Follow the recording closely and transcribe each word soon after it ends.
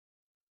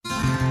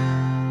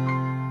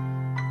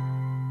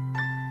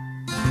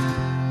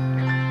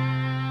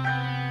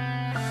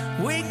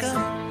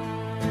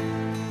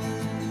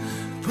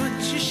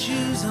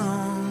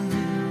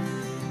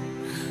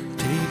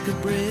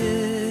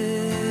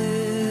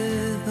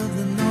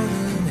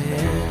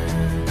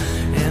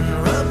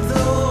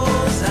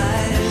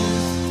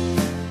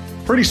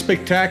Pretty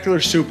spectacular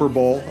Super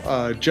Bowl.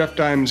 Jeff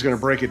Diamond's going to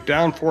break it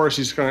down for us.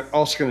 He's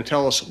also going to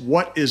tell us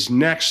what is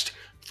next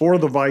for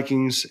the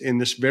Vikings in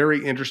this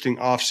very interesting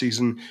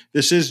offseason.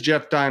 This is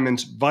Jeff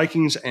Diamond's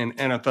Vikings and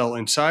NFL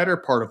Insider,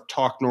 part of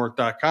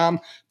TalkNorth.com.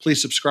 Please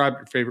subscribe to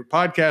your favorite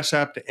podcast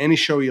app to any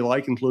show you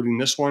like, including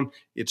this one.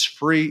 It's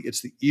free.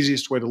 It's the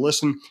easiest way to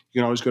listen.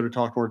 You can always go to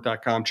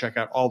TalkNorth.com, check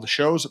out all the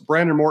shows.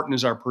 Brandon Morton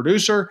is our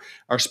producer.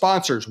 Our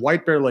sponsors,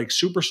 White Bear Lake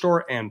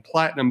Superstore and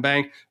Platinum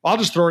Bank. I'll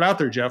just throw it out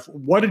there, Jeff.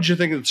 What did you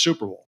think of the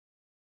Super Bowl?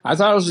 I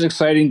thought it was an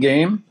exciting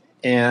game,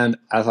 and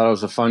I thought it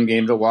was a fun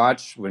game to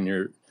watch when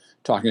you're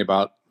talking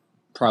about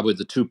probably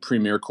the two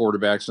premier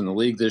quarterbacks in the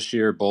league this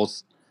year,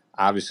 both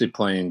obviously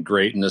playing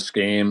great in this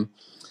game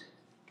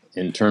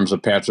in terms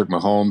of Patrick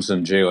Mahomes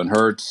and Jalen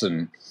Hurts.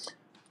 And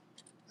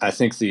I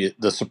think the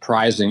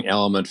surprising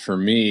element for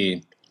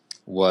me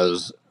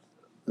was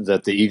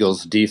that the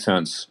Eagles'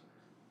 defense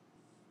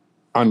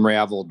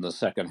unraveled in the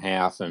second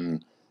half,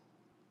 and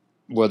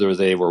whether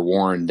they were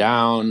worn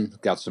down,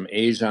 got some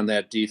age on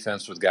that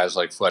defense with guys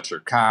like Fletcher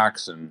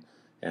Cox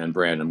and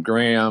Brandon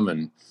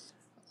Graham,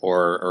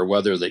 or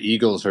whether the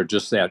Eagles are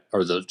just that,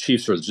 or the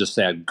Chiefs are just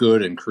that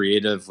good and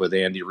creative with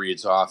Andy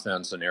Reid's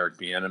offense and Eric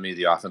Bieniemy,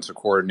 the offensive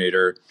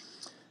coordinator.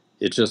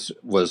 It just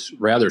was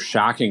rather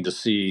shocking to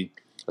see,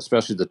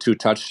 especially the two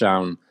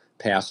touchdown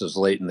passes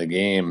late in the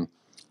game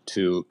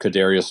to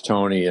Kadarius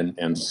Toney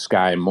and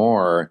Sky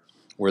Moore,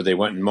 where they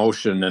went in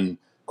motion and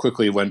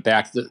quickly went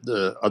back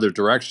the other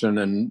direction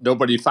and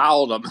nobody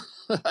fouled them.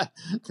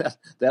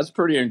 That's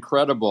pretty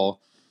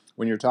incredible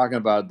when you're talking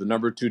about the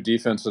number 2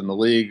 defense in the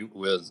league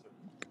with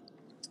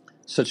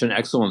such an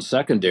excellent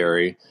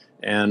secondary,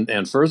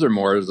 and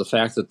furthermore, the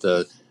fact that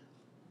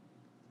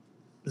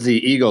the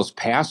Eagles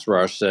pass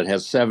rush that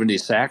has 70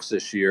 sacks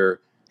this year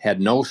had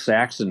no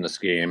sacks in this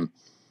game.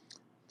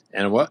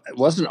 And it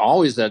wasn't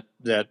always that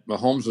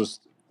Mahomes was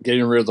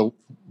getting rid of the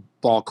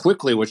ball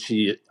quickly, which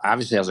he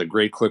obviously has a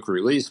great quick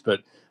release,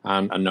 but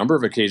on a number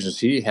of occasions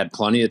he had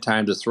plenty of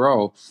time to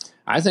throw.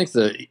 I think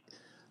the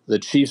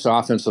Chiefs'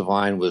 offensive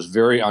line was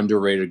very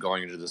underrated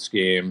going into this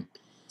game.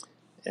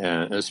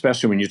 And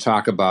especially when you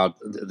talk about,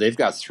 they've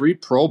got 3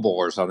 Pro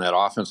Bowlers on that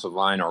offensive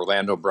line: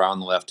 Orlando Brown,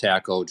 the left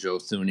tackle; Joe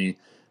Thuney,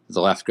 the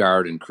left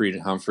guard; and Creed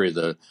Humphrey,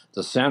 the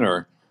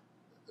center.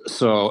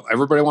 So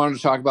everybody wanted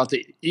to talk about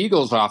the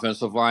Eagles'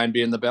 offensive line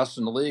being the best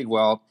in the league.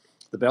 Well,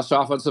 the best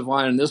offensive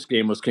line in this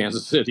game was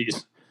Kansas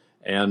City's.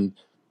 And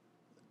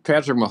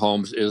Patrick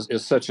Mahomes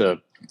is such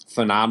a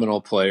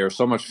phenomenal player,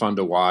 so much fun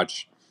to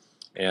watch.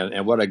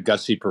 And what a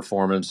gutsy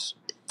performance,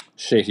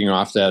 shaking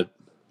off that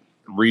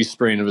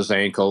re-sprain of his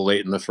ankle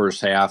late in the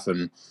first half.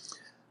 And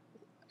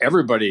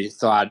everybody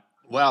thought,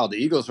 wow, the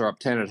Eagles are up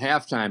 10 at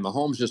halftime.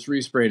 Mahomes just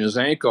re-sprained his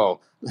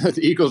ankle. The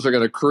Eagles are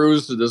going to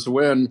cruise to this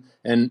win.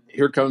 And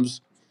here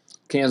comes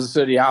Kansas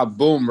City out,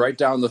 boom, right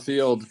down the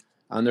field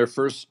on their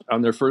first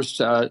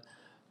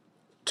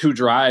 2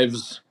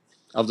 drives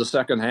of the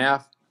second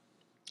half,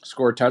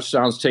 score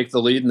touchdowns, take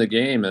the lead in the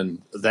game.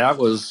 And that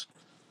was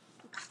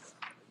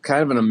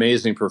kind of an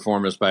amazing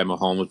performance by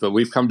Mahomes, but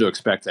we've come to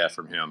expect that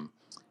from him.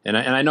 And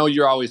I know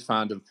you're always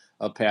fond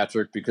of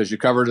Patrick because you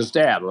covered his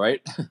dad, right?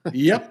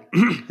 Yep.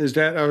 His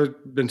dad,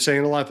 I've been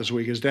saying a lot this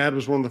week. His dad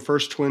was one of the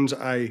first Twins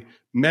I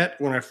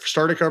met when I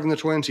started covering the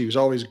Twins. He was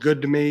always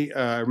good to me.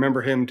 I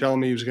remember him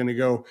telling me he was going to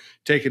go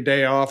take a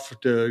day off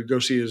to go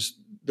see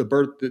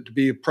to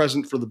be a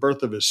present for the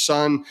birth of his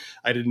son.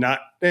 I did not,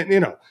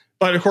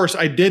 but of course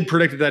I did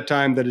predict at that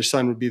time that his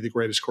son would be the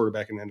greatest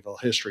quarterback in NFL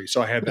history.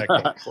 So I had that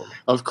going for me.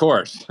 Of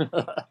course.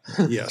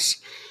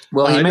 Yes.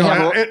 Well,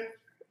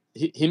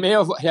 he may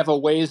have a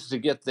ways to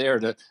get there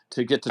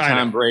to get to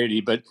Tom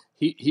Brady, but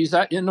he's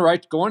going in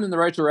the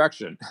right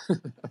direction.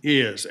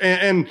 He is.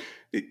 And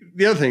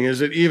the other thing is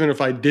that even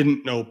if I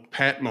didn't know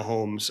Pat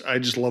Mahomes, I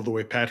just love the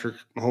way Patrick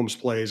Mahomes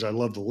plays. I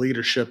love the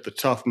leadership, the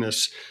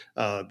toughness,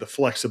 the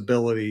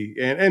flexibility.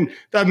 And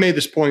I've made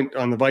this point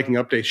on the Viking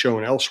Update show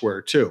and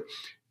elsewhere too.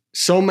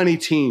 So many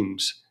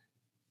teams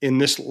in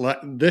this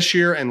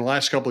year and the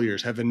last couple of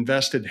years have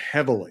invested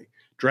heavily,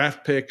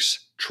 draft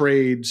picks,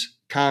 trades,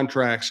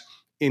 contracts,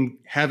 in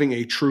having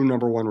a true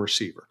number 1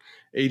 receiver.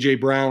 A.J.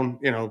 Brown,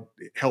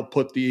 helped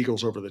put the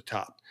Eagles over the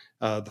top.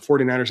 The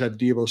 49ers have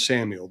Deebo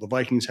Samuel. The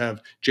Vikings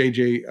have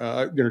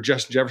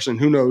Justin Jefferson.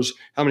 Who knows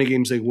how many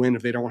games they win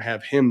if they don't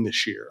have him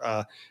this year.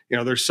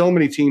 There's so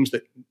many teams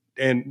that,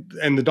 and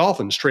the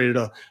Dolphins traded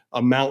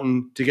a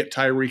mountain to get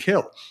Tyreek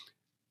Hill.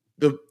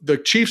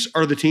 The Chiefs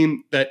are the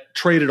team that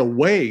traded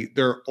away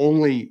their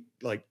only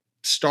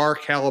star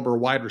caliber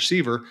wide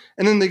receiver,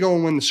 and then they go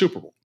and win the Super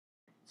Bowl.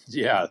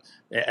 Yeah,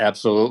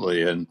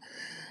 absolutely. And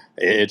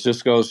it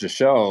just goes to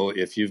show,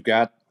 if you've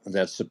got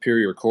that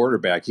superior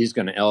quarterback, he's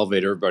going to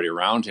elevate everybody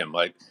around him,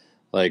 like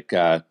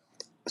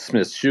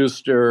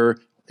Smith-Schuster,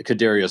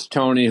 Kadarius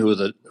Toney, who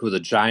the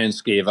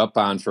Giants gave up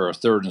on for a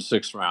 3rd and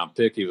 6th round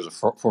pick. He was a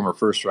former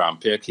 1st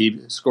round pick. He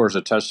scores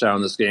a touchdown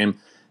in this game,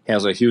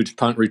 has a huge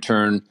punt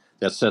return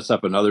that sets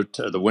up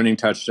the winning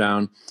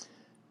touchdown.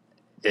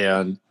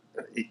 And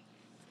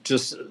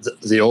just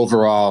the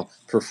overall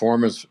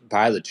performance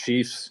by the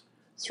Chiefs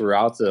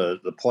throughout the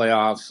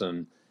playoffs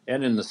and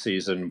in the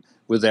season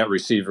with that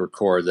receiver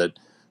core that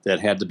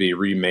had to be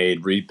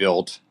remade,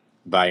 rebuilt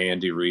by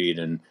Andy Reid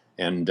and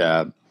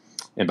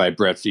by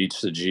Brett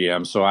Veach, the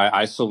GM. So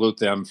I salute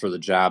them for the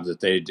job that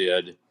they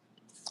did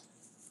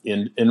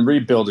in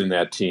rebuilding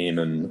that team,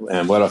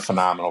 and what a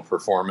phenomenal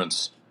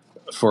performance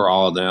for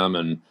all of them.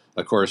 And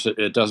of course,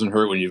 it doesn't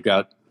hurt when you've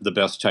got the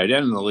best tight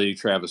end in the league,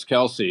 Travis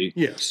Kelce,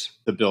 Yes.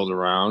 to build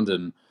around,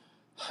 and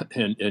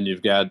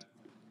you've got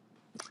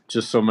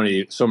just so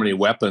many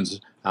weapons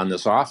on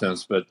this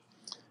offense. But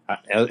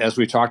as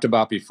we talked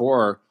about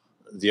before,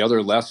 the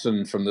other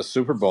lesson from the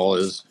Super Bowl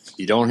is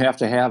you don't have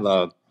to have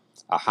a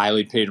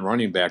highly paid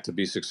running back to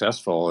be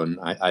successful. And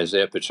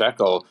Isaiah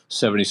Pacheco,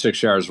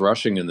 76 yards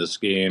rushing in this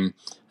game,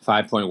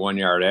 5.1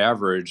 yard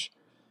average.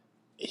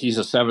 He's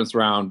a seventh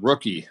round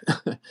rookie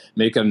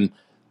making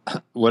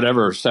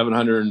whatever,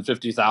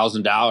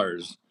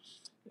 $750,000.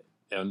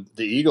 And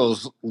the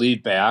Eagles'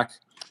 lead back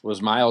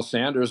was Miles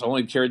Sanders,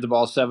 only carried the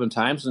ball 7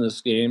 times in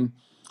this game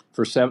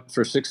for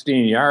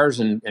 16 yards.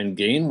 And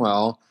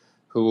Gainwell,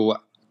 who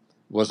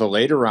was a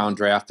later round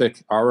draft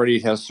pick, already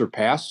has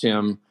surpassed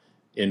him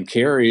in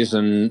carries.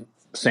 And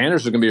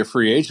Sanders is going to be a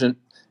free agent.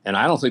 And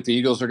I don't think the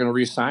Eagles are going to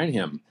re-sign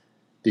him,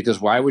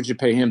 because why would you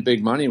pay him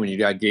big money when you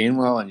got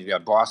Gainwell and you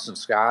got Boston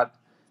Scott?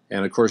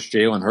 And of course,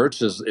 Jalen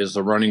Hurts is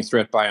a running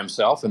threat by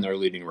himself and their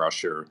leading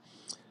rusher.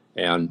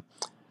 And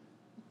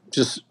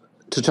just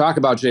to talk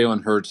about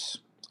Jalen Hurts,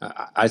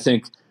 I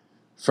think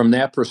from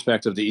that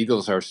perspective, the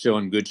Eagles are still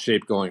in good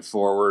shape going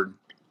forward,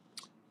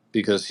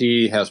 because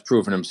he has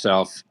proven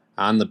himself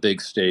on the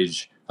big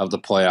stage of the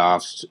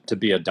playoffs to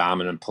be a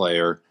dominant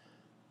player.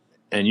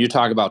 And you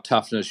talk about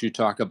toughness, you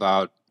talk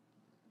about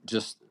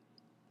just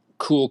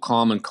cool,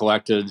 calm, and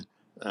collected,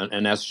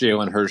 and that's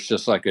Jalen Hurts,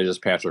 just like it is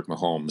Patrick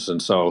Mahomes.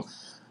 And so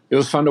it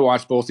was fun to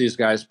watch both these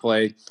guys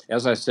play.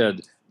 As I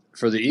said,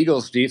 for the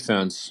Eagles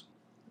defense,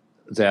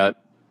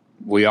 that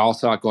we all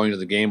thought going to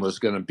the game was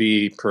going to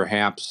be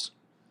perhaps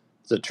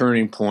the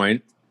turning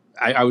point.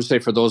 I would say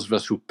for those of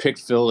us who picked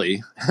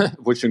Philly,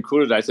 which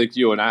included, I think,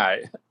 you and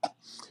I,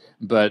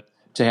 but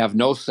to have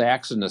no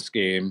sacks in this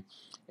game,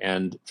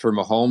 and for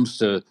Mahomes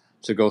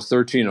to go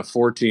 13 of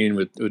 14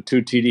 with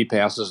 2 TD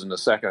passes in the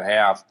second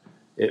half,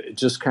 it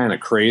just kind of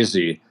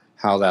crazy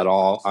how that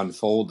all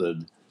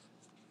unfolded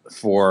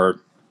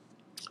for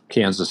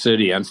Kansas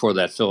City and for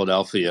that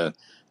Philadelphia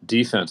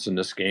defense in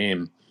this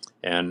game.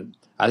 And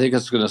I think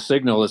it's going to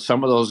signal that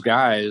some of those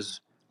guys,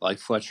 like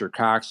Fletcher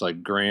Cox,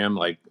 like Graham,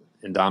 like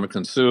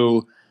Ndamukong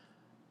Suh,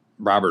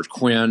 Robert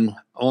Quinn,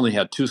 only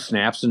had 2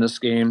 snaps in this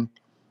game.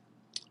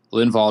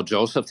 Linval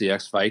Joseph, the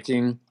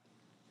ex-Viking,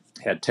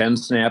 had 10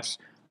 snaps.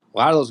 A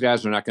lot of those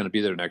guys are not going to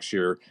be there next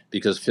year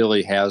because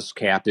Philly has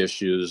cap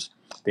issues.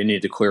 They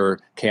need to clear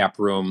cap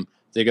room.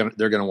 They're going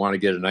to want to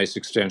get a nice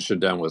extension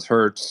done with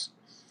Hurts.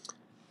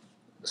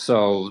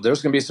 So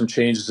there's going to be some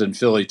changes in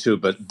Philly too,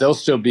 but they'll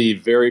still be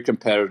very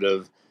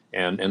competitive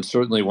and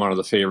certainly one of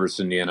the favorites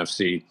in the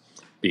NFC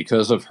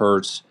because of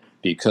Hurts,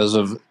 because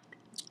of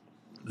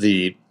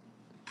the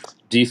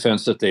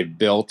defense that they've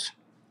built.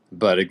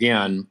 But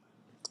again,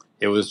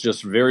 it was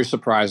just very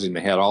surprising.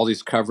 They had all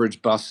these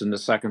coverage busts in the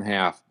second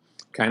half.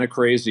 Kind of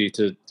crazy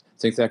to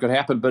think that could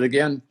happen. But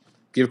again,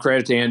 give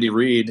credit to Andy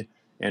Reid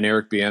and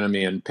Eric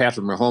Bieniemy, and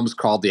Patrick Mahomes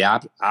called the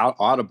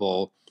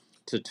audible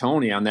to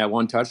Tony on that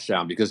one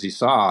touchdown because he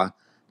saw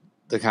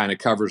the kind of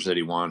coverage that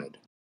he wanted.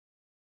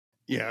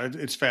 Yeah,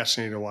 it's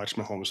fascinating to watch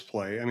Mahomes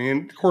play. I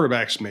mean,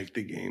 quarterbacks make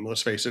the game,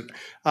 let's face it.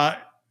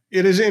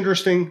 It is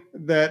interesting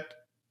that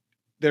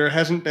there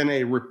hasn't been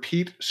a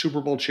repeat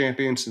Super Bowl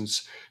champion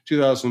since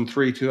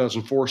 2003,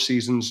 2004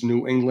 seasons,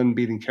 New England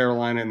beating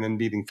Carolina and then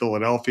beating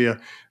Philadelphia.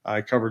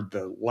 I covered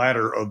the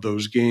latter of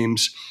those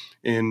games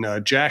in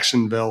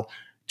Jacksonville.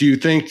 Do you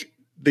think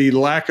the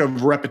lack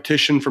of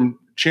repetition from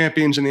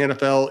champions in the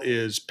NFL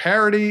is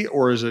parity,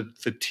 or is it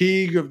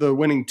fatigue of the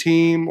winning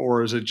team,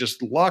 or is it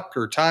just luck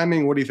or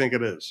timing? What do you think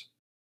it is?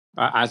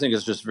 I think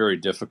it's just very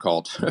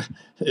difficult.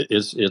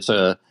 It's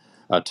a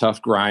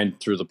tough grind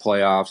through the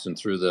playoffs and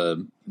through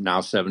the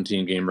now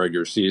 17 game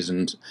regular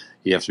season.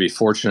 You have to be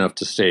fortunate enough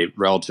to stay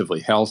relatively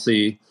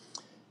healthy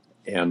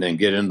and then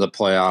get into the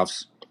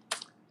playoffs.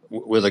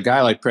 With a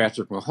guy like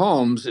Patrick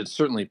Mahomes, it's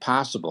certainly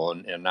possible.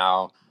 And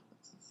now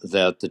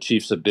that the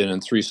Chiefs have been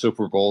in 3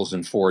 Super Bowls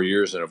in 4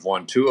 years and have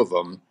won 2 of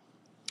them,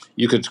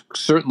 you could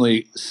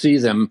certainly see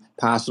them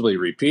possibly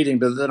repeating.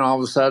 But then all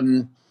of a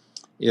sudden,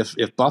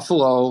 if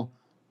Buffalo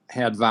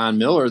had Von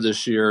Miller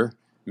this year,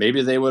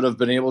 maybe they would have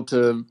been able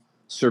to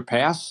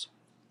surpass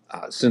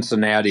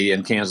Cincinnati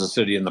and Kansas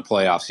City in the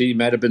playoffs. He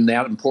might have been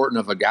that important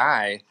of a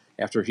guy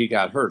after he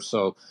got hurt.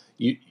 So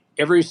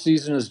every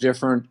season is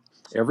different.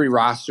 Every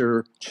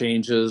roster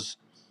changes.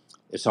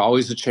 It's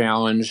always a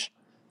challenge,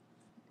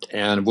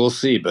 and we'll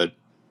see. But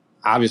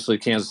obviously,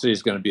 Kansas City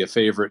is going to be a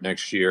favorite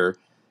next year,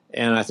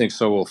 and I think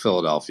so will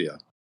Philadelphia.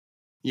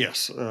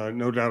 Yes,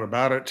 no doubt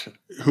about it.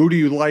 Who do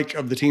you like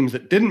of the teams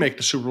that didn't make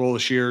the Super Bowl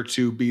this year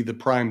to be the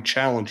prime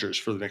challengers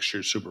for the next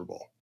year's Super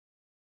Bowl?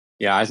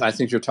 Yeah, I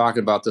think you're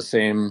talking about the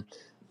same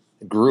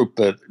group,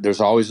 but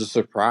there's always a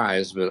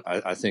surprise. But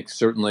I think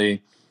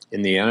certainly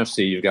in the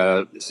NFC, you've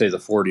got to say the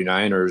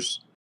 49ers,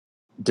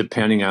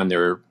 depending on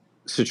their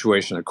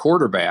situation at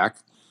quarterback,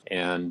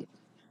 and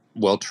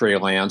will Trey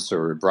Lance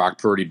or Brock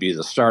Purdy be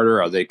the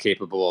starter? Are they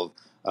capable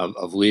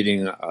of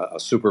leading a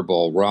Super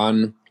Bowl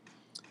run?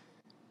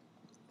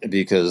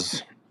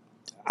 Because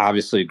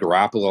obviously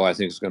Garoppolo, I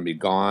think, is going to be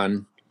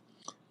gone.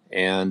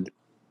 And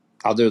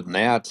other than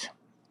that,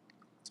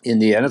 in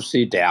the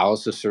NFC,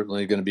 Dallas is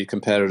certainly going to be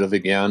competitive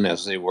again,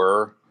 as they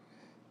were.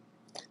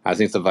 I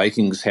think the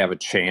Vikings have a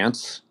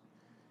chance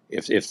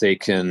if they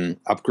can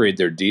upgrade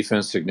their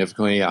defense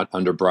significantly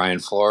under Brian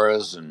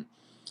Flores and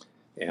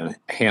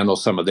handle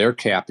some of their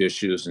cap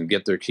issues and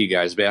get their key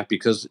guys back,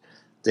 because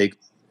they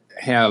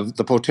have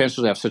the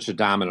potential to have such a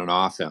dominant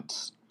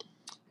offense.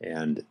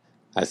 And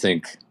I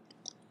think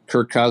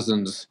Kirk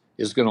Cousins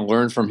is going to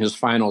learn from his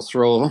final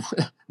throw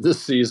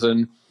this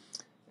season,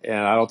 and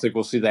I don't think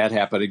we'll see that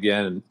happen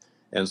again.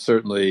 And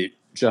certainly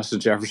Justin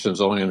Jefferson's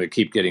only going to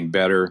keep getting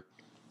better.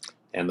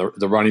 And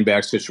the running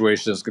back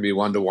situation is going to be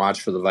one to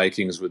watch for the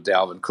Vikings with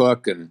Dalvin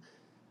Cook. And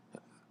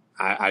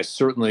I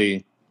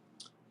certainly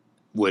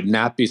would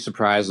not be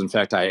surprised. In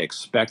fact, I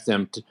expect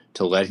them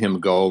to let him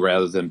go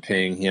rather than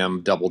paying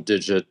him double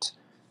digit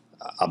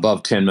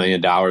above $10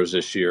 million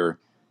this year,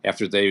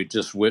 after they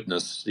just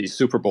witnessed these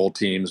Super Bowl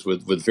teams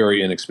with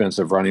very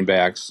inexpensive running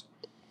backs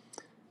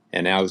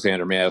and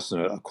Alexander Madison,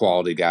 a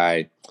quality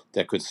guy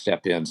that could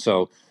step in.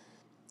 So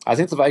I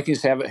think the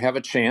Vikings have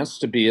a chance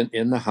to be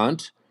in the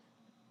hunt.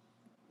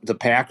 The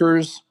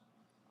Packers,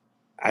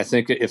 I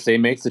think if they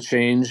make the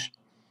change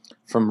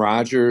from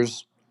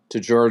Rodgers to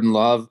Jordan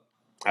Love,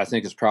 I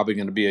think it's probably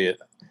going to be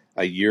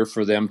a year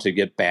for them to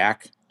get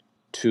back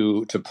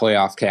to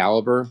playoff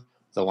caliber.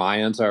 The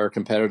Lions are a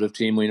competitive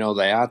team, we know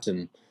that,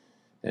 and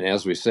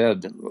as we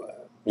said,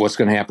 what's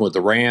going to happen with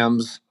the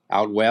Rams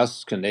out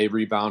west? Can they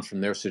rebound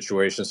from their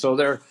situation? So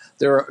there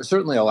are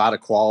certainly a lot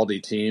of quality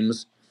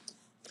teams.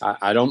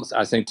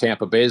 I think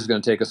Tampa Bay is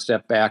going to take a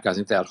step back. I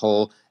think that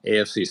whole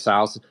AFC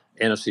South,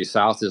 NFC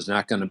South is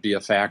not going to be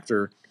a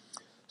factor.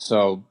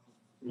 So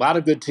a lot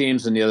of good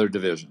teams in the other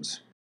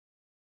divisions.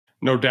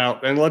 No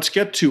doubt. And let's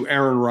get to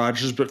Aaron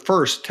Rodgers. But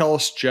first, tell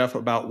us, Jeff,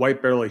 about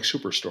White Bear Lake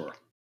Superstore.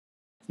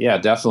 Yeah,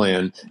 definitely.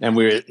 And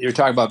you're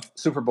talking about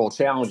Super Bowl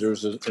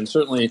challengers, and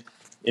certainly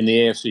in the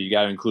AFC, you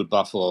got to include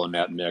Buffalo in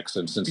that mix,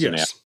 and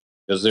Cincinnati,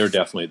 because they're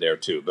definitely there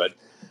too. But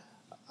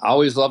I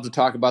always love to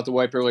talk about the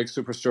White Bear Lake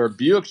Superstore.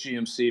 Buick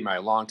GMC, my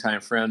longtime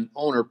friend,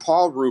 owner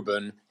Paul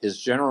Rubin, his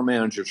general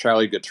manager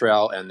Charlie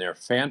Guttrell, and their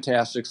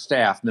fantastic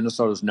staff,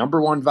 Minnesota's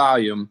 #1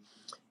 volume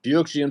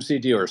Buick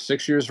GMC dealer,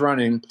 6 years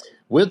running,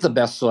 with the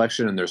best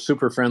selection in their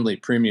super friendly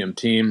premium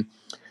team.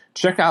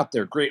 Check out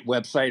their great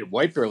website,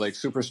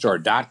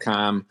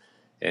 whitebearlakesuperstore.com,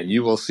 and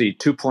you will see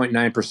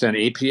 2.9%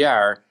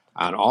 APR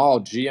on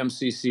all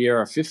GMC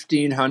Sierra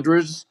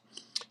 1500s,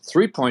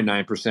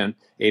 3.9%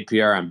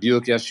 APR on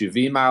Buick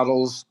SUV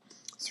models,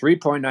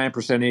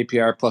 3.9%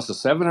 APR plus a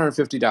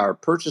 $750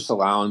 purchase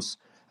allowance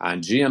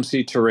on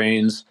GMC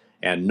Terrains,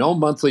 and no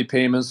monthly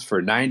payments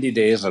for 90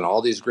 days on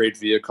all these great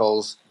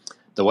vehicles.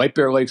 The White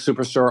Bear Lake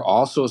Superstore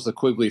also is the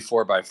Quigley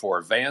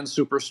 4x4 Van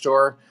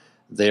Superstore.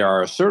 They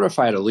are a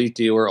certified elite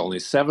dealer. Only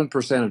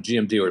 7% of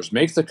GM dealers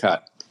make the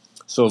cut.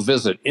 So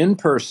visit in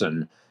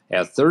person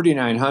at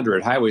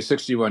 3900 Highway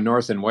 61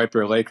 North in White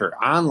Bear Lake, or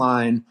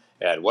online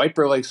at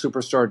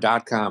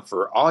whitebearlakesuperstore.com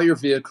for all your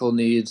vehicle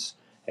needs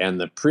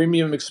and the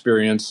premium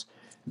experience.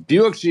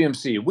 Buick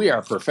GMC, we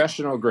are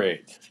professional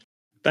grade.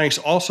 Thanks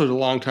also to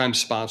longtime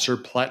sponsor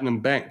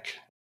Platinum Bank.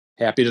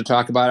 Happy to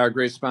talk about our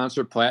great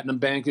sponsor. Platinum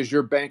Bank is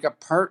your bank, a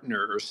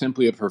partner, or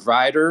simply a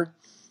provider.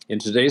 In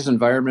today's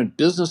environment,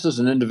 businesses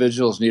and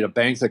individuals need a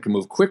bank that can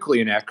move quickly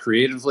and act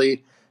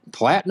creatively.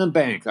 Platinum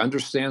Bank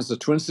understands the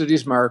Twin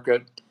Cities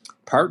market,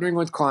 partnering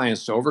with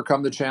clients to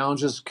overcome the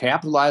challenges,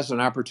 capitalize on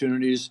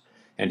opportunities,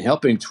 and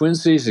helping Twin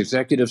Cities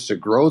executives to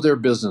grow their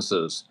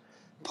businesses.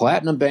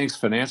 Platinum Bank's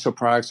financial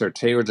products are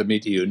tailored to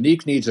meet the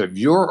unique needs of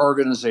your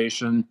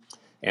organization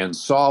and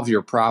solve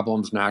your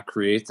problems, not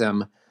create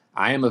them.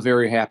 I am a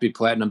very happy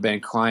Platinum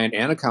Bank client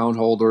and account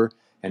holder,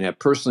 and have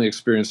personally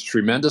experienced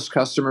tremendous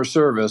customer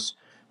service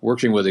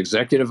working with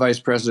Executive Vice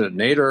President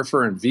Nate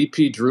Erfer and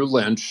VP Drew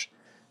Lynch.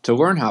 To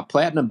learn how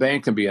Platinum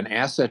Bank can be an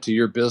asset to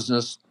your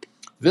business,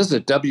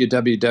 visit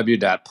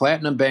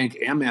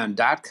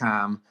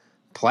www.platinumbankmn.com.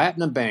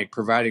 Platinum Bank,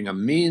 providing a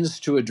means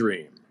to a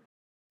dream.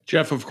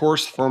 Jeff, of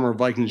course, former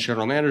Vikings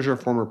general manager,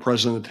 former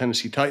president of the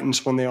Tennessee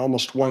Titans when they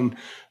almost won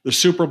the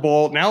Super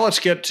Bowl. Now let's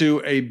get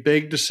to a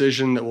big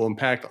decision that will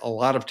impact a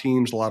lot of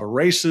teams, a lot of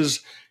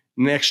races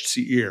next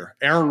year.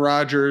 Aaron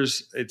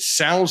Rodgers, it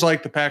sounds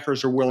like the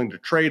Packers are willing to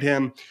trade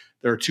him.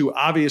 There are two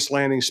obvious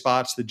landing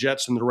spots, the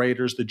Jets and the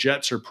Raiders. The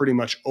Jets are pretty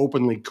much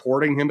openly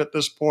courting him at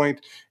this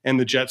point, and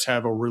the Jets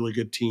have a really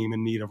good team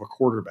in need of a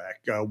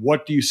quarterback.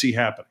 What do you see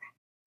happening?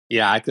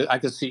 Yeah, I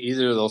could see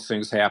either of those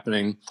things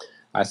happening.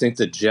 I think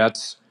the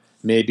Jets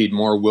may be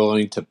more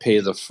willing to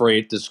pay the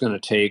freight that's going to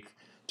take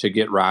to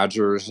get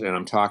Rodgers, and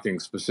I'm talking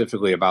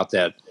specifically about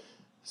that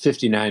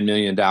 $59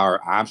 million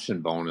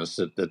option bonus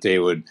that they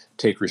would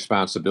take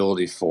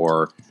responsibility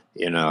for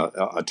in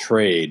a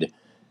trade.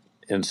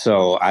 And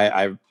so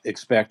I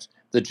expect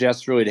the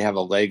Jets really to have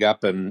a leg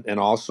up, and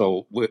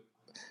also with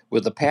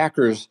the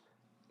Packers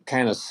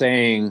kind of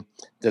saying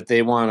that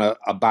they want to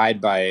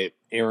abide by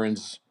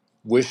Aaron's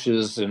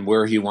wishes and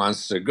where he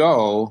wants to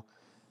go,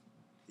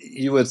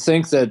 you would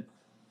think that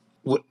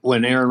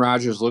when Aaron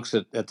Rodgers looks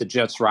at the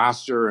Jets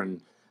roster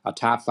and a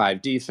top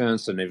 5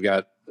 defense, and they've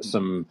got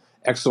some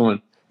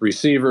excellent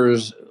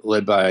receivers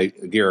led by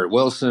Garrett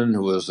Wilson,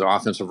 who was the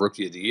offensive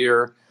rookie of the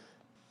year,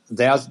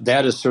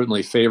 that is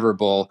certainly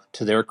favorable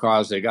to their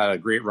cause. They got a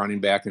great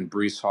running back in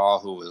Breece Hall,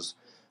 who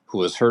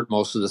was hurt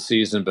most of the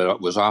season,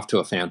 but was off to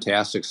a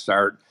fantastic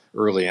start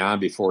early on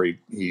before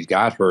he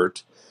got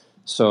hurt.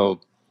 So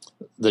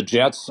the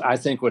Jets, I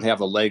think, would have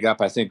a leg up.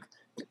 I think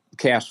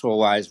cash flow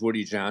wise,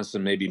 Woody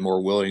Johnson may be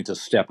more willing to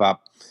step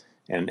up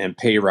and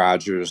pay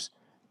Rodgers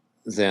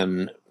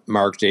than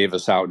Mark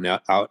Davis out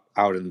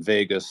in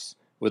Vegas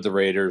with the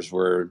Raiders,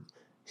 where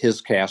his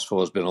cash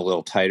flow has been a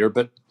little tighter.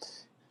 But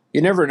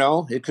you never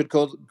know. It could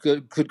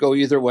go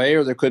either way,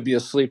 or there could be a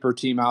sleeper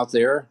team out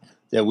there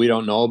that we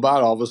don't know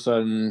about. All of a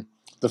sudden,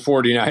 the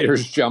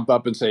 49ers jump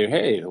up and say,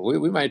 hey,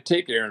 we might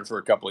take Aaron for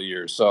a couple of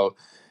years. So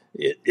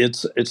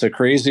it's a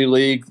crazy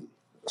league.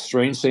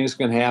 Strange things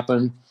can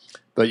happen.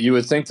 But you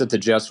would think that the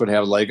Jets would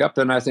have a leg up,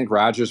 and I think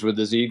Rodgers, with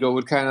his ego,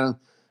 would kind of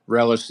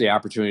relish the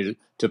opportunity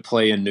to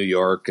play in New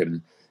York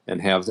and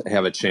have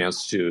a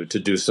chance to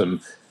do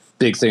some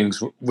big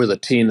things with a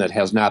team that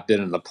has not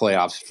been in the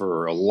playoffs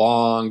for a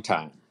long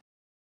time.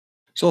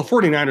 So the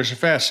 49ers are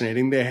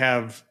fascinating.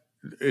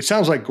 It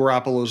sounds like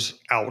Garoppolo's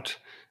out.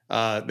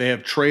 They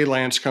have Trey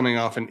Lance coming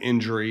off an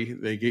injury.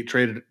 They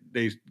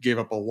gave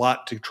up a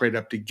lot to trade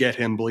up to get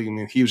him, believing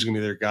that he was going to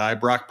be their guy.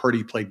 Brock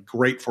Purdy played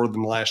great for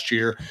them last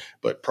year,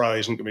 but probably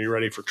isn't going to be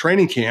ready for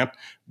training camp.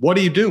 What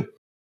do you do?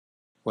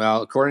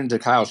 Well, according to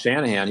Kyle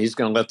Shanahan, he's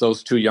going to let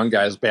those 2 young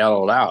guys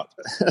battle it out.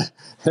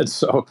 And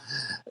so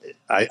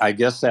I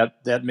guess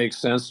that makes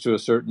sense to a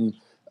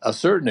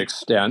certain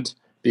extent,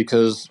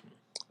 because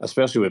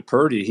especially with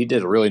Purdy, he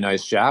did a really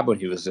nice job when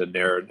he was in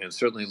there, and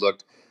certainly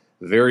looked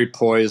very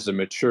poised and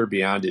mature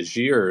beyond his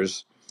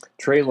years.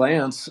 Trey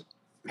Lance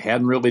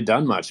hadn't really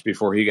done much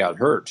before he got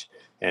hurt.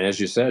 And as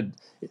you said,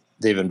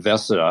 they've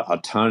invested a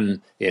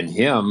ton in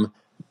him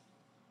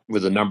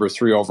with the number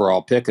 3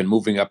 overall pick and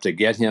moving up to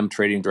get him,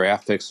 trading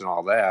draft picks and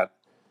all that.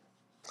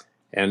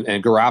 And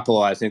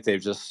Garoppolo, I think they've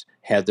just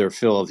had their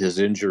fill of his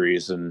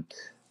injuries, and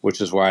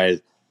which is why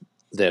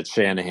that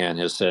Shanahan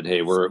has said,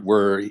 "Hey,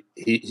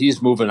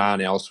 he's moving on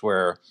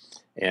elsewhere,"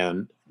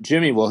 and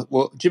Jimmy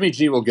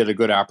G will get a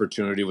good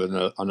opportunity with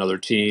another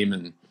team,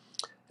 and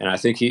I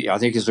think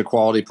he's a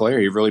quality player.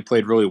 He really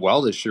played really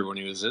well this year when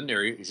he was in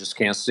there. He just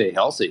can't stay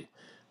healthy,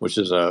 which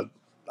is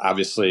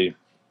obviously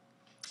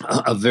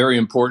a very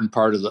important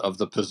part of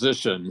the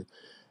position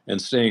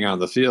and staying on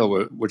the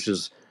field, which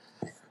is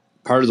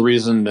part of the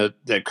reason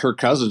that Kirk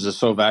Cousins is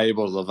so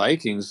valuable to the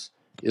Vikings,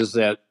 is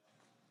that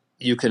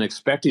you can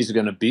expect he's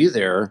going to be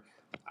there.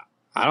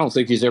 I don't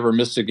think he's ever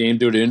missed a game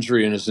due to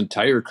injury in his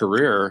entire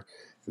career.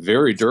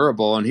 Very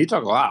durable, and he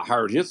took a lot of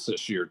hard hits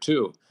this year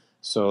too.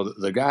 So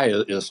the guy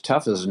is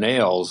tough as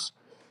nails.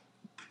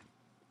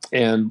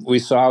 And we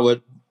saw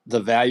what the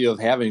value of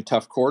having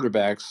tough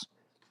quarterbacks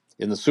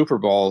in the Super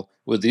Bowl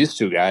with these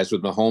 2 guys,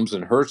 with Mahomes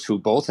and Hurts, who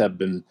both have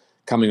been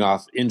coming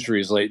off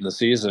injuries late in the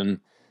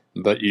season.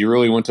 But you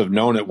really wouldn't have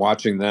known it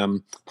watching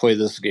them play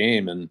this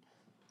game. And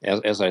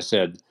as I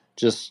said,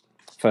 just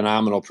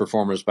phenomenal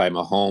performance by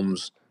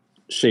Mahomes,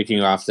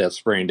 shaking off that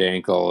sprained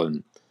ankle,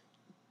 and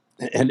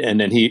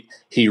then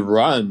he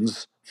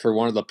runs for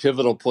one of the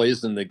pivotal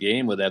plays in the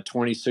game with that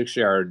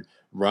 26-yard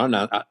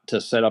run to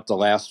set up the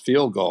last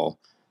field goal.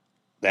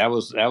 That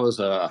was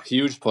a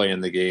huge play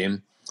in the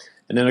game.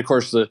 And then, of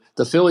course,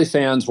 the Philly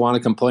fans want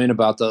to complain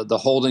about the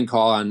holding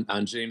call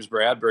on James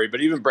Bradbury, but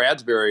even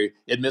Bradbury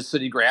admits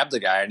that he grabbed the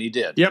guy, and he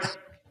did. Yep.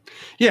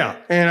 Yeah,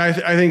 and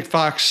I think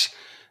Fox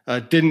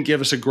didn't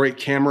give us a great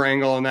camera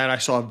angle on that.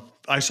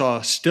 I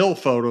saw still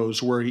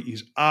photos where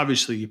he's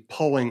obviously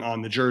pulling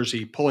on the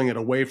jersey, pulling it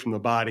away from the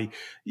body.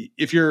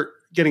 If you're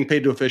getting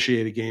paid to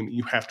officiate a game,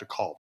 you have to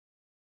call.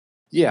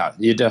 Yeah,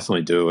 you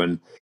definitely do. And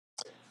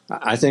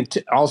I think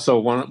also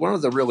one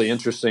of the really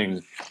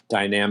interesting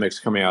dynamics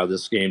coming out of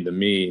this game to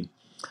me,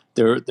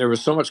 there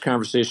was so much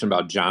conversation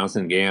about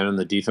Jonathan Gannon,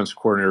 the defensive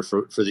coordinator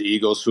for the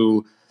Eagles,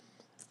 who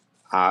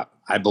I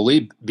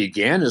believe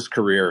began his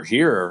career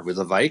here with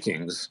the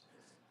Vikings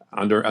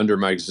under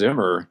Mike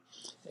Zimmer.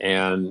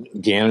 And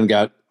Gannon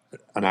got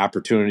an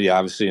opportunity,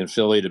 obviously, in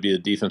Philly to be the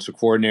defensive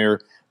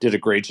coordinator. Did a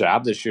great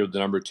job this year with the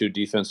number 2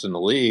 defense in the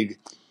league.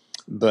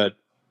 But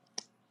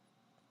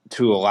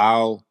to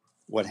allow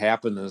what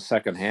happened in the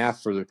second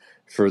half for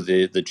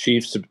the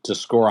Chiefs to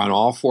score on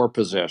all 4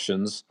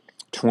 possessions,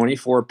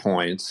 24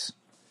 points,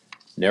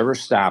 never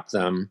stopped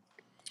them.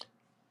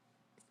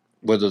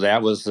 Whether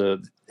that was,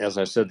 as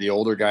I said, the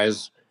older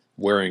guys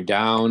wearing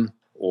down,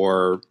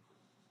 or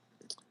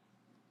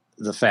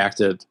the fact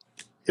that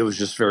it was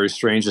just very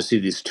strange to see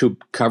these two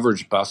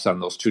coverage busts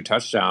on those two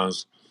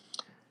touchdowns.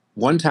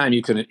 One time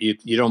you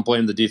don't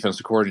blame the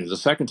defensive coordinator. The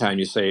second time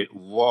you say,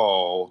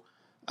 "Whoa,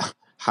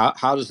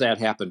 how does that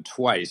happen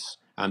twice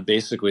on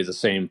basically the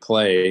same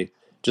play,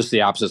 just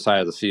the opposite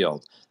side of the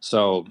field?"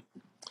 So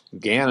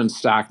Gannon's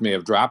stock may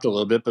have dropped a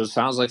little bit, but it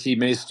sounds like he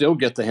may still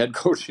get the head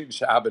coaching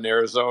job in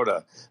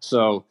Arizona.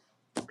 So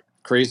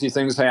crazy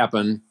things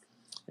happen.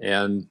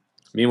 And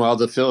meanwhile,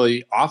 the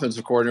Philly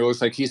offensive coordinator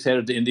looks like he's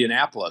headed to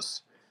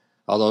Indianapolis,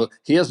 although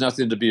he has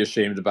nothing to be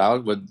ashamed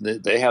about.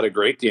 They had a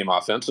great game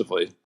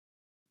offensively.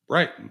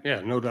 Right.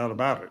 Yeah, no doubt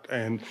about it.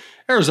 And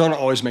Arizona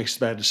always makes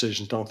bad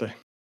decisions, don't they?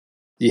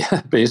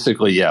 Yeah,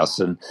 basically, yes.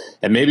 And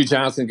maybe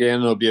Jonathan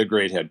Gannon will be a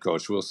great head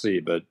coach. We'll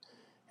see. But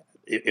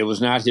it was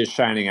not his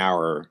shining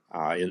hour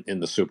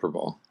in the Super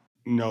Bowl.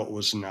 No, it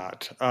was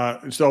not.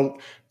 So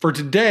for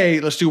today,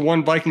 let's do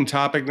one Viking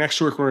topic. Next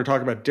week, we're going to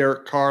talk about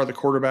Derek Carr, the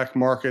quarterback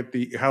market,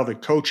 how the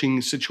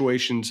coaching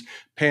situations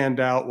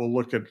panned out. We'll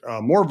look at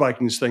more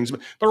Vikings things.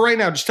 But right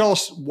now, just tell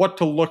us what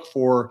to look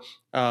for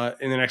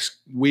in the next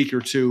week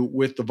or two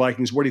with the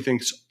Vikings. What do you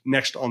think's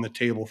next on the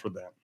table for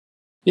them?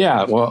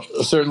 Yeah, well,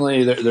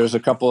 certainly there's a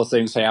couple of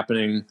things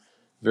happening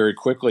very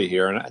quickly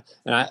here.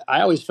 And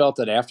I always felt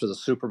that after the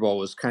Super Bowl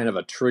was kind of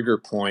a trigger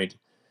point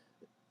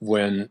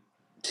when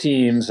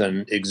teams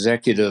and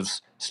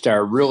executives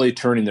start really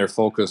turning their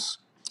focus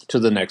to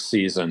the next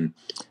season.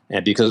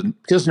 And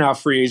because now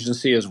free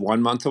agency is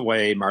 1 month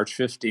away, March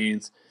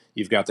 15th,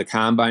 you've got the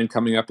combine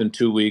coming up in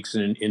 2 weeks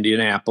in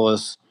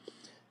Indianapolis.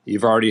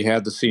 You've already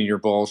had the Senior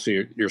Bowl, so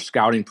your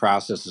scouting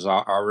process is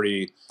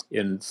already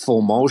in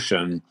full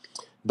motion.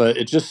 But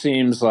it just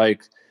seems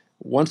like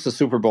once the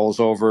Super Bowl is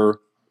over,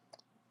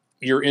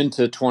 you're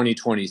into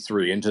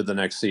 2023, into the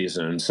next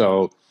season. And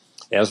so,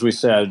 as we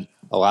said,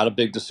 a lot of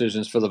big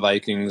decisions for the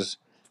Vikings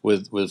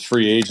with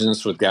free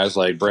agents, with guys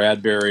like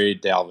Bradbury,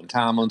 Dalvin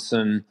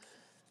Tomlinson.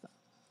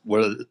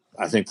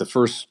 I think the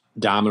first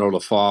domino to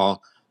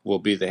fall will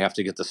be they have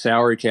to get the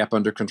salary cap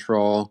under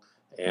control.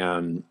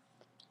 And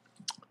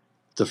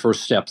the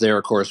first step there,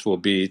 of course, will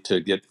be to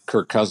get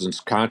Kirk Cousins'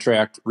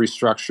 contract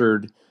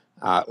restructured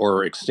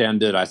or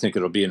extended. I think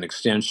it'll be an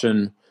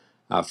extension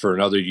for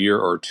another year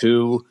or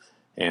two,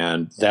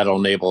 and that'll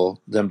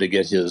enable them to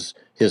get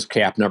his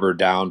cap number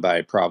down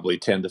by probably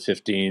 10 to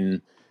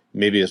 15,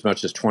 maybe as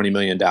much as $20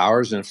 million.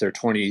 And if they're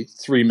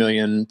 $23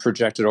 million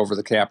projected over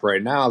the cap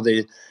right now,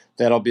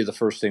 that'll be the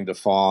first thing to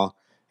fall.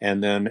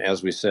 And then,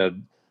 as we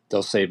said,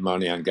 they'll save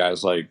money on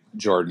guys like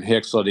Jordan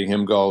Hicks, letting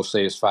him go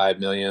saves $5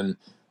 million.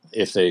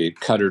 If they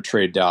cut or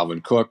trade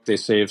Dalvin Cook, they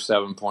save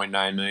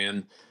 $7.9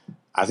 million.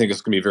 I think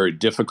it's going to be very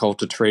difficult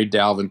to trade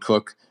Dalvin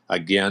Cook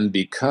again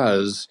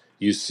because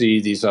you see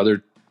these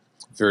other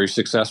very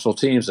successful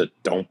teams that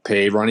don't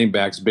pay running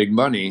backs big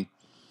money.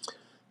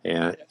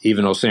 And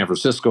even though San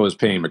Francisco is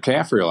paying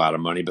McCaffrey a lot of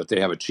money, but they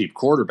have a cheap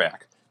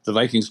quarterback. The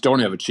Vikings don't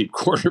have a cheap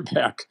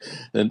quarterback,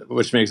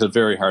 which makes it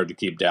very hard to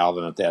keep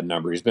Dalvin at that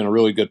number. He's been a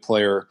really good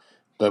player,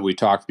 but we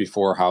talked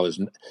before how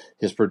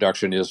his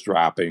production is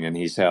dropping, and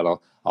he's had a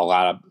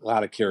lot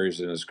of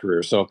carries in his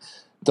career. So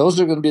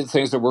those are going to be the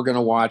things that we're going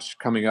to watch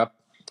coming up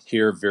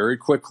here very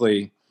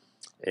quickly,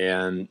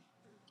 and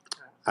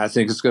I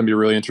think it's going to be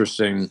really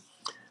interesting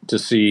to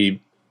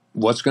see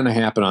what's going to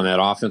happen on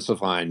that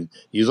offensive line.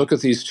 You look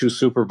at these two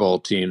Super Bowl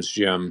teams,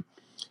 Jim,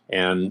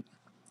 and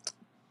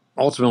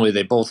ultimately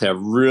they both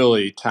have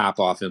really top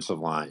offensive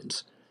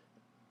lines.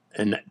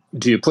 And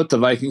do you put the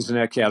Vikings in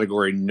that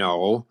category?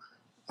 No.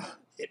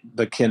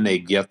 But can they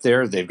get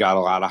there? They've got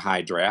a lot of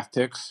high draft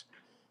picks.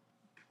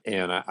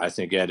 And I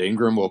think Ed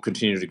Ingram will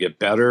continue to get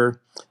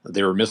better.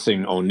 They were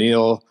missing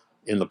O'Neal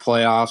in the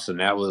playoffs, and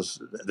that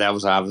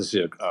was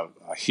obviously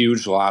a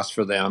huge loss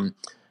for them.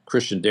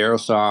 Christian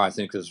Darrisaw, I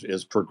think,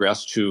 is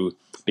progressed to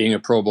being a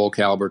Pro Bowl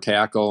caliber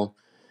tackle.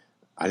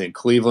 I think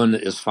Cleveland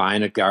is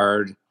fine at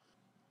guard.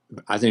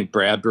 I think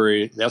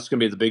Bradbury, that's going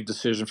to be the big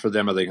decision for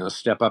them. Are they going to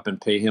step up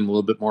and pay him a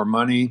little bit more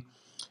money?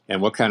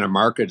 And what kind of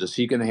market is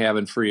he going to have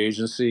in free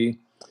agency?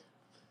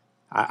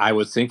 I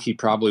would think he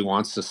probably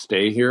wants to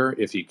stay here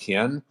if he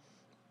can.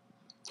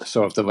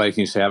 So if the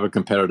Vikings have a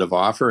competitive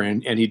offer,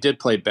 and he did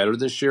play better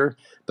this year,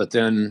 but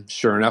then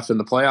sure enough in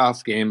the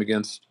playoff game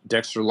against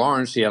Dexter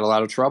Lawrence, he had a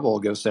lot of trouble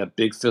against that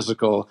big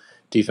physical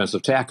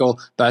defensive tackle.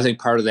 But I think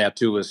part of that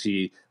too was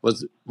he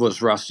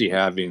was rusty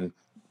having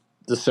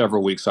the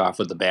several weeks off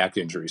with the back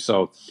injury.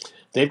 So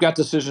they've got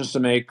decisions to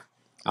make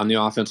on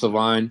the offensive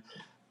line.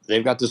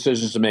 They've got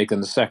decisions to make in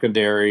the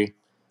secondary.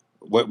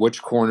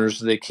 Which corners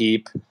do they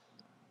keep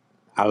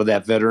out of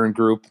that veteran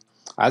group?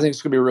 I think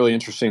it's going to be really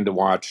interesting to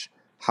watch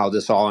how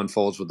this all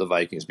unfolds with the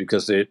Vikings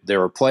because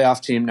they're a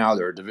playoff team now.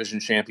 They're a division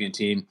champion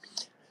team.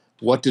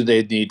 What do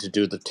they need to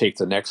do to take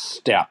the next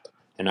step?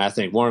 And I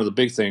think one of the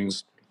big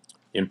things,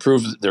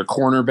 improve their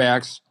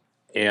cornerbacks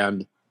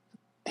and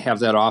have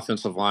that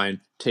offensive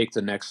line take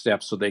the next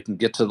step so they can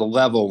get to the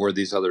level where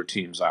these other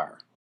teams are.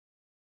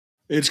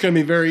 It's going to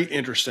be very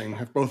interesting.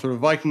 Both the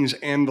Vikings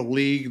and the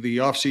league, the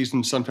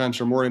offseason sometimes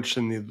are more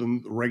interesting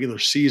than the regular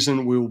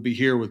season. We will be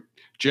here with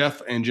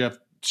Jeff and Jeff's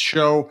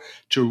show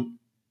to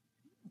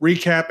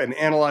recap and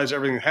analyze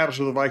everything that happens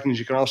with the Vikings.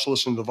 You can also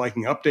listen to the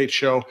Viking Update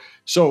Show.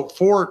 So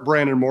for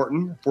Brandon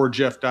Morton, for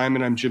Jeff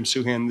Diamond, I'm Jim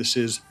Suhan. This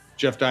is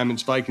Jeff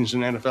Diamond's Vikings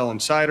and NFL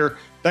Insider.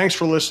 Thanks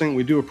for listening.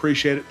 We do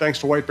appreciate it. Thanks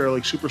to White Bear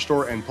Lake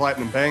Superstore and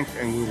Platinum Bank,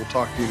 and we will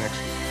talk to you next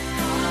week.